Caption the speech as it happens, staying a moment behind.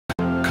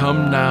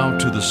Come now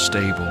to the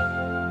stable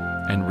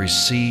and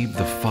receive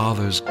the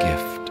Father's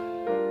gift.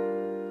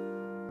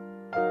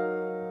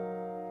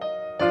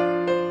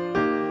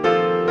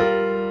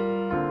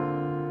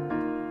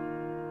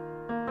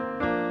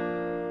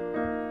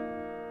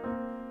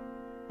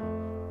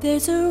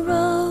 There's a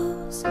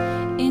rose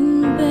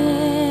in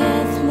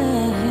Bethlehem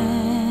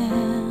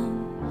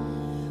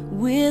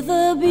with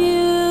a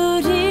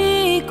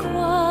beauty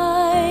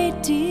quite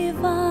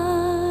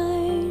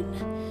divine,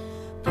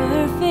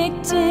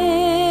 perfect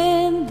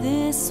in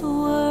this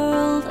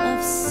world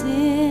of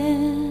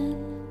sin.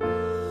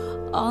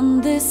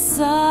 On this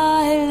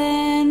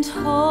silent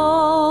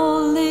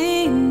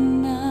holy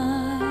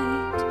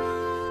night,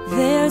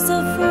 there's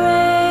a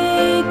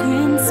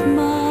fragrance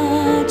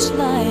much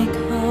like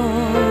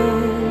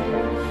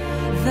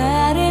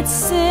that it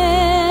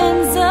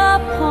sends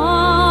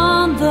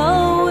upon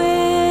the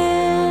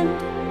wind,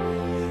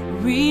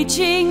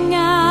 reaching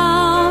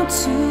out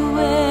to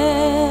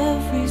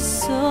every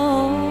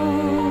soul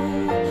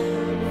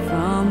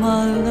from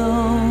a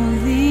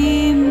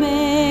lonely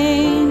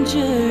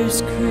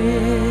manger's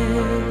crib.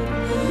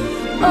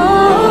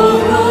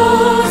 Oh,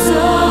 Rose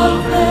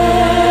of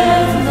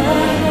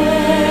Bethlehem,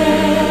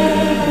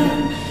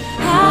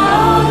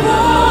 how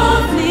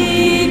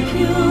lovely,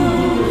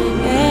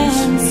 pure,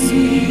 and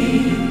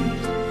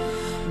sweet,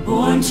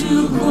 born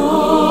to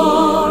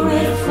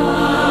glorify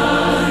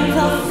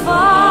the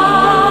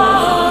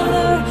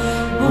Father,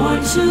 born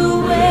to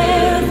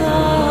wear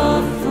the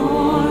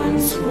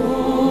thorns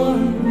for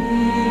me.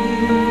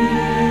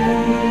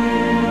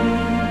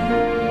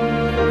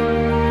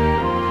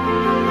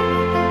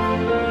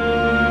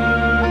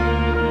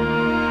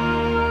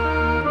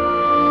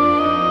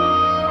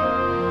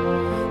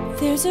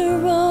 There's a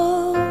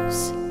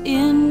rose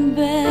in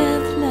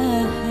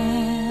Bethlehem,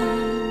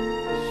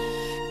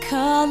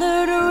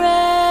 colored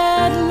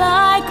red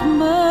like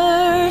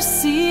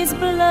mercy's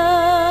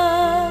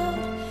blood.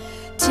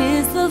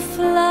 'Tis the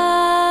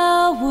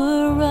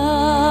flower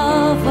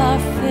of our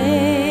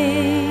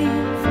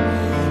faith,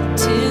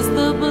 'tis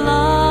the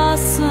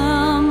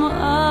blossom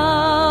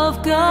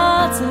of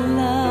God's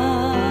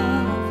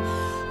love.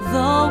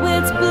 Though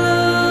its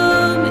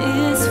bloom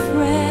is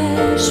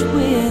fresh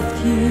with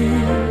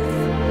youth,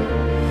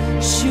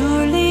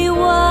 surely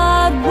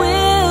what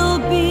will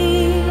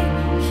be,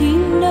 He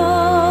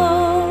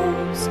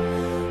knows.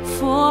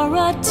 For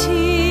a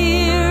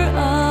tear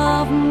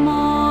of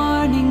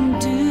morning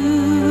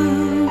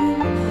dew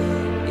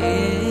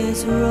is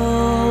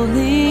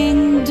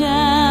rolling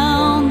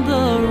down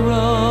the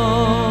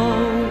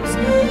rose.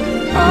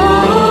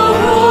 Oh,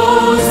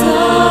 Rose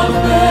of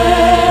Bethlehem,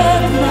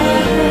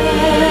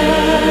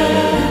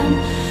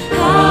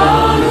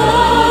 how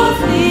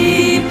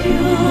lovely,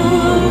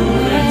 pure,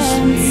 and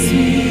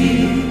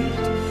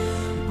sweet,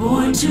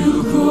 born to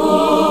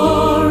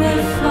glorify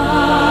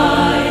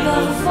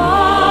the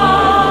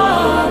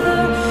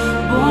Father,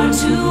 born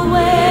to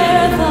wear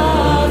the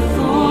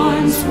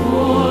thorns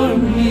for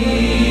me.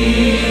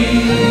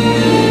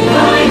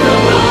 Like a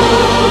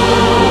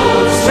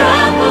rose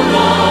trampled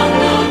on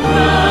the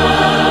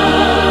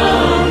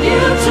ground,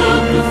 you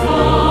took the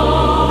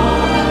fall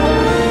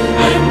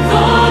and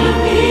thought of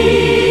me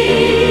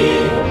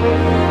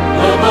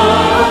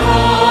above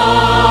all.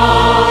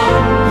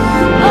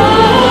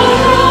 Oh,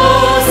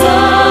 Rose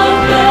of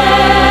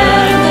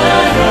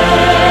Bethlehem,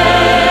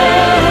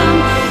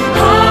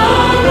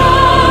 how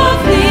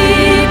lovely,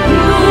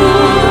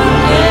 pure,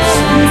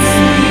 and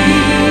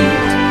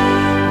sweet,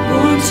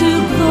 born to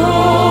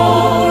glorify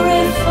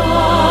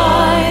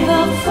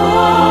the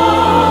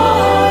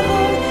Father,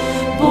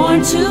 born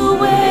to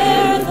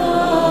wear the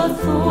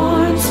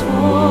thorns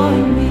for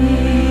me,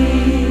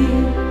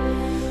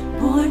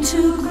 born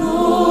to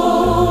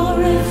glorify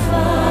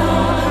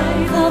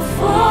the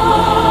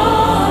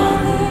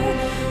Father,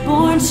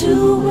 born to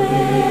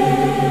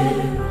wear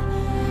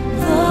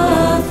the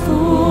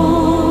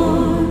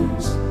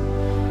thorns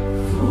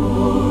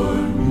for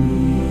me.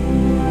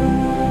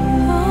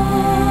 Oh,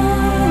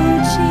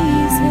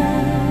 Jesus,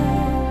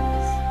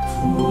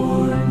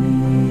 for me,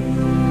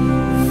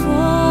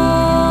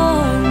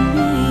 for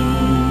me,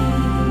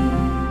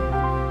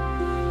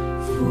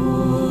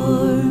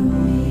 for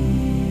me.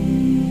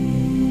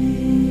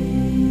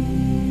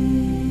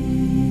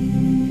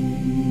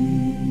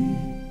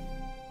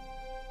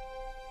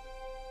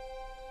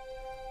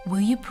 Will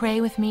you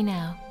pray with me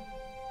now?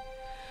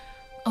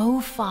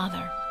 O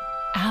Father,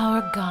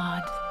 our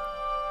God,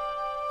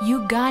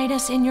 you guide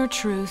us in your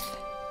truth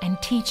and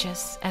teach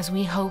us as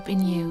we hope in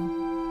you.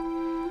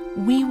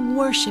 We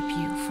worship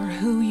you for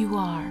who you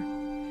are.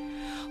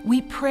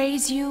 We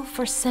praise you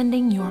for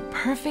sending your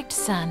perfect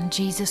Son,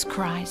 Jesus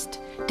Christ,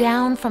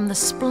 down from the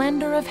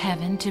splendor of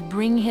heaven to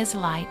bring his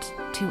light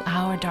to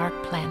our dark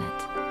planet.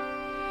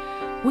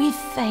 We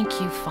thank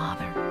you,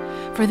 Father,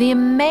 for the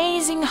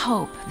amazing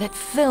hope that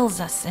fills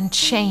us and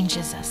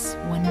changes us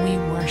when we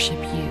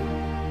worship you.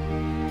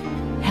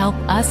 Help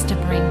us to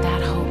bring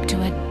that hope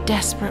to a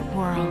desperate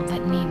world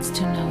that needs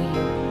to know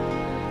you,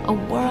 a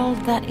world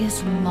that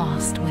is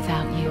lost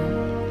without you.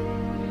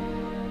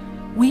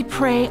 We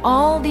pray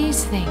all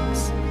these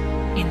things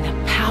in the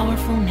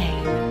powerful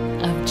name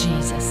of Jesus.